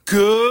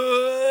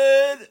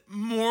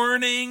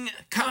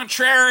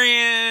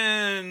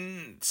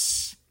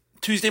Contrarians!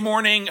 Tuesday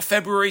morning,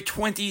 February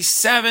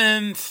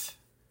 27th.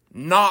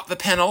 Not the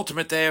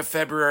penultimate day of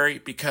February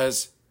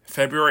because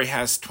February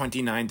has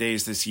 29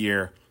 days this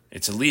year.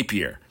 It's a leap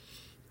year.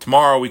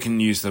 Tomorrow we can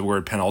use the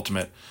word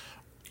penultimate,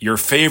 your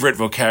favorite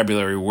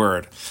vocabulary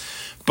word.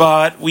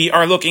 But we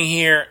are looking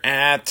here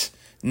at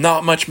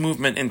not much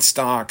movement in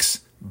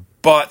stocks,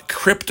 but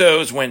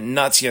cryptos went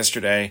nuts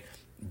yesterday.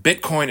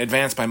 Bitcoin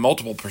advanced by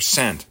multiple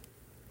percent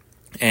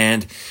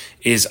and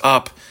is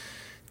up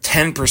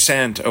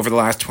 10% over the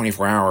last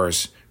 24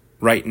 hours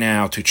right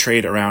now to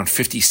trade around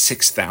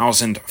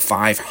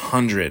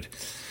 56,500.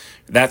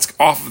 That's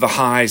off of the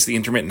highs, the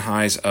intermittent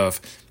highs of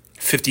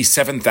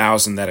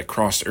 57,000 that it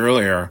crossed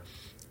earlier.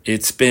 You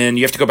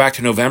have to go back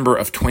to November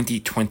of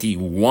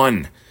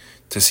 2021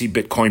 to see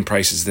Bitcoin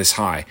prices this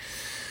high.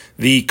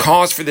 The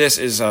cause for this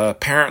is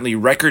apparently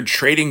record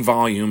trading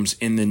volumes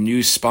in the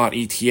new spot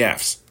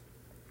ETFs.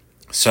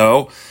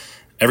 So,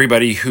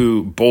 everybody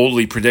who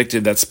boldly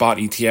predicted that spot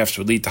ETFs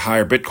would lead to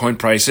higher Bitcoin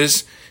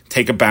prices,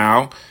 take a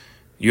bow.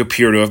 You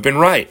appear to have been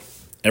right.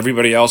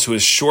 Everybody else who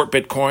is short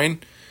Bitcoin,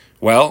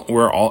 well,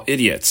 we're all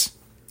idiots.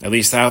 At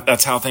least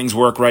that's how things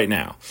work right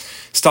now.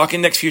 Stock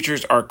index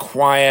futures are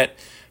quiet,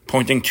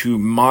 pointing to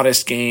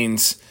modest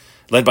gains,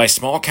 led by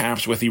small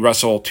caps with the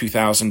Russell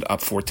 2000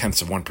 up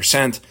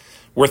 0.4%.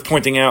 Worth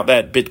pointing out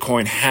that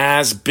Bitcoin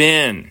has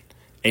been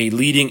a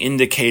leading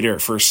indicator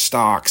for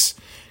stocks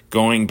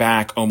going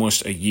back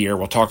almost a year.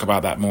 We'll talk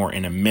about that more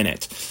in a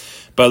minute.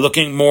 But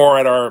looking more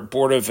at our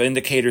board of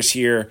indicators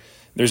here,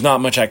 there's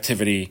not much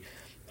activity.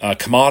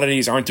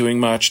 Commodities aren't doing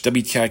much.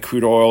 WTI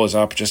crude oil is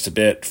up just a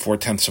bit,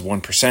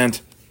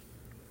 0.4%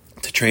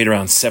 to trade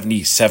around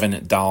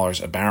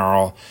 $77 a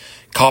barrel.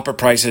 Copper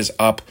prices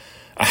up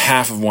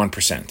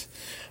 0.5%.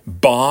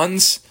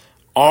 Bonds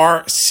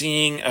are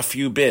seeing a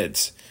few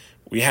bids.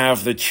 We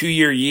have the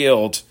 2-year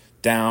yield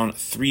down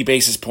 3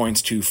 basis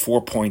points to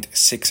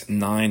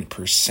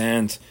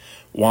 4.69%,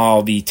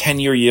 while the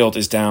 10-year yield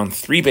is down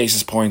 3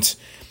 basis points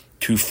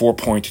to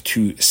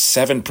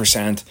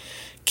 4.27%,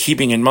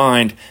 keeping in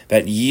mind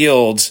that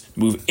yields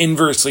move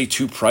inversely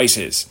to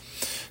prices.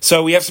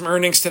 So we have some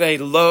earnings today.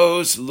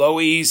 Lowe's,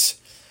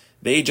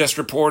 they just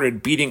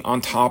reported beating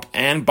on top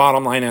and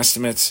bottom line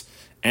estimates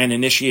and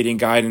initiating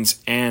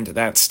guidance, and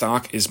that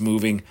stock is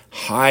moving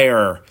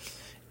higher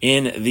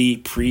in the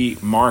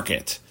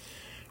pre-market.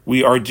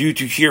 We are due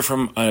to hear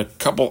from a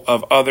couple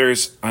of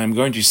others. I'm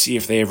going to see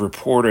if they have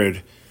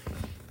reported.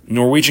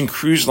 Norwegian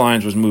Cruise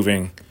Lines was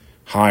moving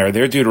higher.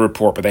 They're due to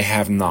report, but they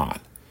have not.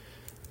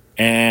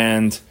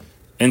 And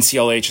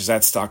NCLH is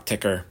that stock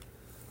ticker.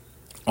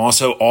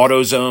 Also,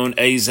 AutoZone,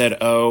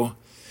 AZO,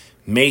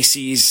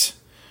 Macy's,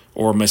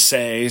 or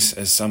Macy's,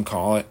 as some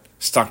call it,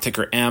 stock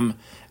ticker M,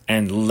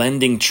 and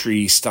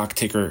LendingTree, stock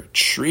ticker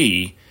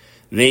TREE.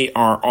 They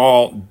are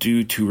all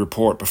due to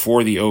report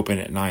before the open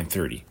at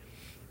 9:30.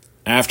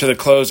 After the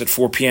close at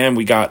 4 p.m.,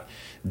 we got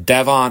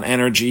Devon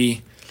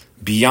Energy,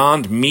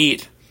 Beyond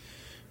Meat,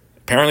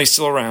 apparently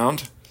still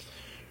around,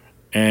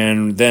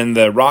 and then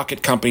the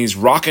rocket companies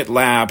Rocket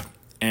Lab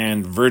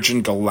and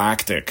Virgin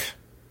Galactic,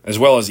 as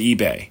well as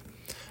eBay,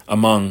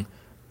 among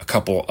a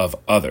couple of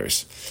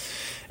others.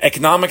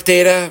 Economic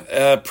data,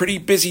 a pretty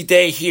busy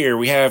day here.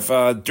 We have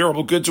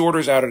durable goods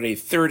orders out at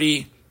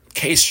 8:30,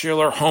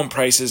 Case-Shiller home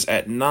prices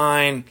at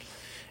 9,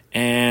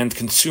 and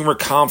consumer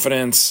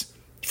confidence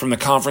from the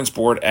conference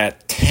board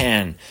at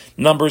 10.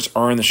 Numbers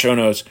are in the show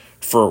notes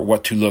for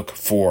what to look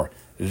for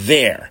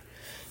there.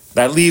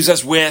 That leaves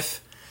us with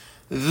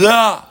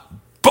the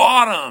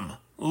bottom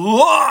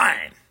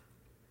line.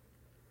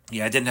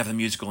 Yeah, I didn't have the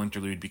musical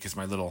interlude because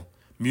my little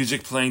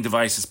music playing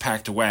device is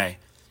packed away.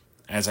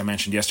 As I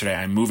mentioned yesterday,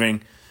 I'm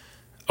moving.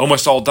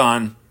 Almost all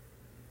done.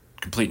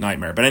 Complete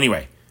nightmare. But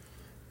anyway,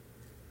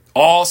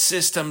 all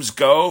systems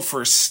go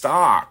for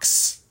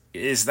stocks.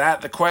 Is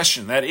that the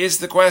question? That is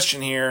the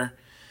question here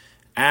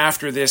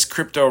after this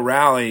crypto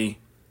rally.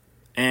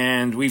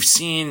 And we've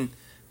seen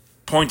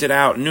pointed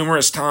out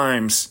numerous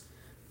times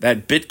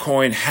that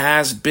Bitcoin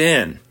has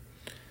been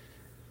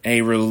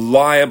a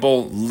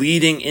reliable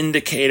leading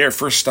indicator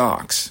for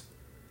stocks,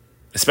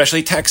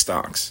 especially tech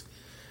stocks.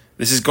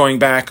 This is going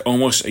back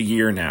almost a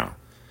year now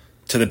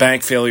to the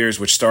bank failures,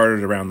 which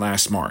started around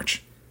last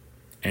March.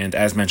 And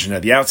as mentioned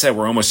at the outset,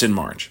 we're almost in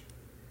March.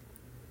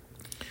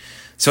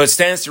 So it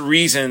stands to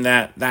reason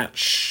that that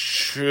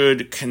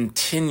should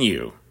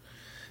continue.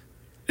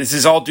 This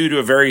is all due to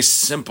a very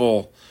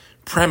simple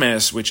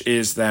premise, which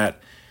is that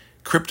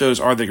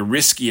cryptos are the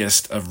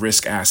riskiest of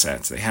risk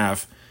assets. They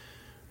have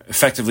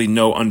effectively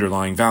no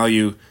underlying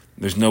value.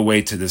 There's no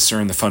way to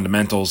discern the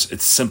fundamentals.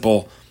 It's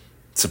simple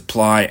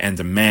supply and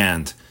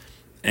demand.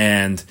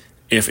 And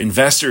if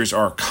investors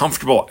are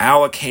comfortable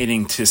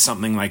allocating to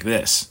something like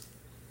this,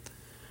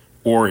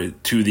 or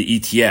to the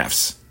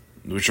ETFs,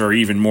 which are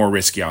even more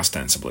risky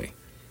ostensibly,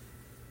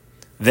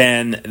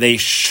 then they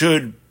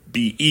should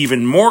be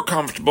even more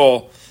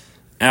comfortable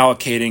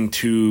allocating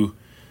to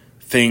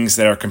things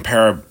that are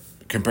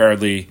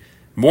comparatively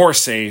more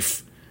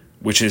safe,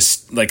 which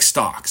is like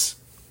stocks.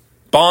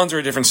 Bonds are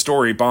a different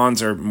story.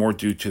 Bonds are more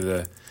due to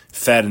the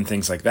Fed and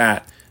things like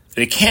that.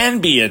 It can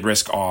be a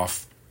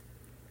risk-off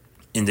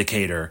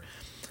indicator,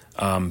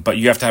 but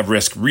you have to have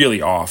risk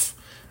really off.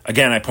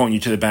 Again, I point you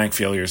to the bank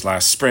failures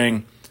last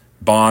spring.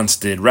 Bonds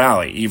did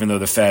rally, even though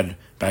the Fed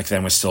back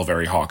then was still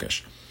very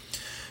hawkish.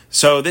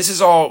 So this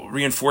is all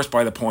reinforced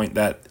by the point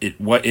that it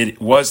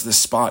was the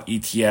spot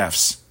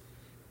ETFs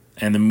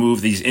and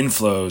these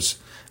inflows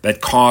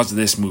that caused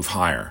this move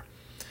higher.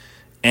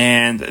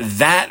 And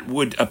that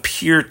would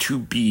appear to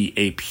be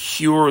a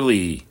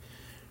purely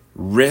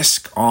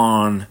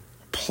risk-on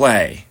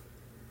play,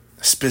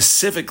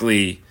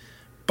 specifically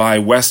by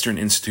Western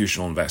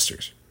institutional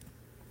investors.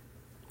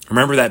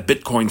 Remember that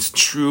Bitcoin's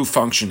true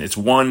function, its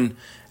one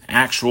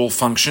actual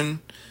function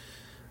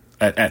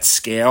at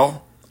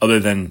scale, other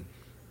than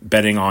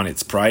betting on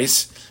its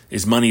price,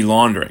 is money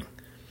laundering.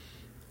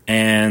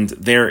 And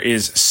there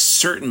is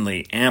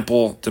certainly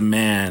ample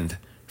demand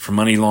for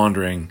money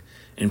laundering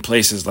in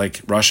places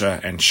like Russia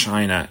and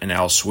China and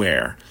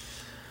elsewhere.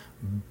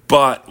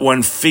 But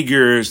one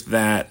figures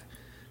that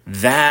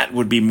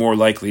would be more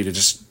likely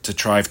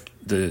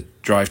to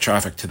drive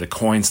traffic to the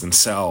coins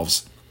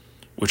themselves,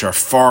 which are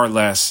far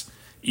less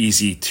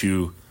easy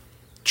to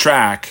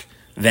track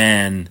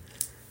than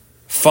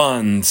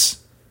funds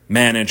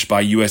managed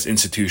by U.S.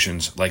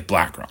 institutions like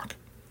BlackRock.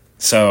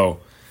 So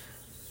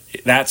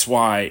that's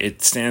why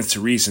it stands to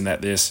reason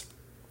that these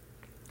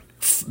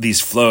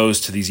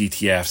flows to these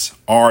ETFs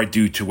are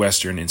due to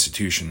Western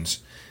institutions,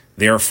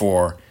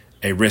 therefore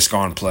a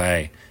risk-on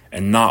play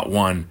and not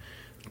one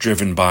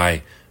driven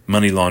by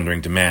money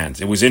laundering demands.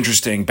 It was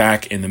interesting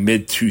back in the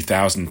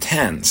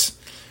mid-2010s,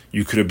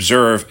 you could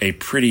observe a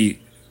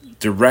pretty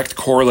direct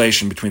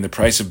correlation between the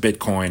price of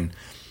Bitcoin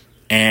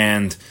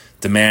and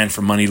demand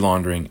for money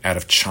laundering out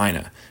of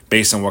China,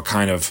 based on what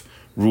kind of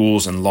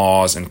rules and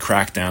laws and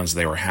crackdowns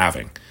they were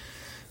having.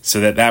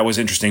 So that was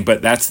interesting,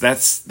 but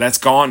that's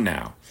gone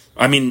now.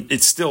 I mean,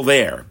 it's still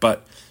there,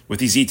 but with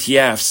these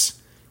ETFs,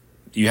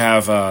 you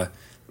have,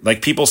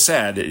 like people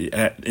said,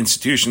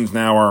 institutions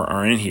now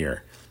are in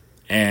here,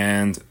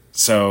 and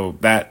so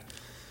that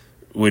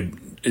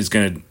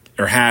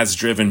has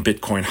driven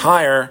Bitcoin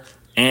higher,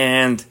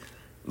 and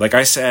like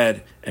I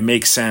said, it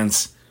makes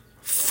sense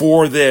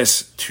for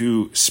this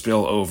to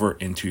spill over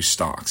into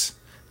stocks.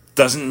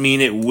 Doesn't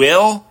mean it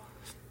will,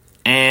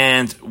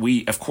 and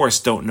we, of course,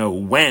 don't know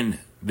when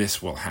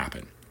this will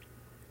happen.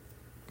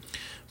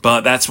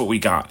 But that's what we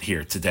got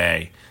here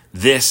today.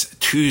 This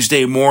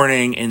Tuesday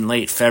morning in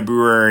late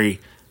February,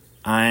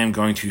 I am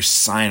going to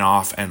sign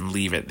off and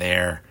leave it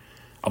there.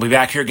 I'll be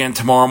back here again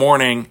tomorrow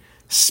morning.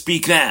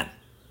 Speak then.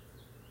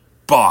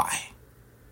 Bye.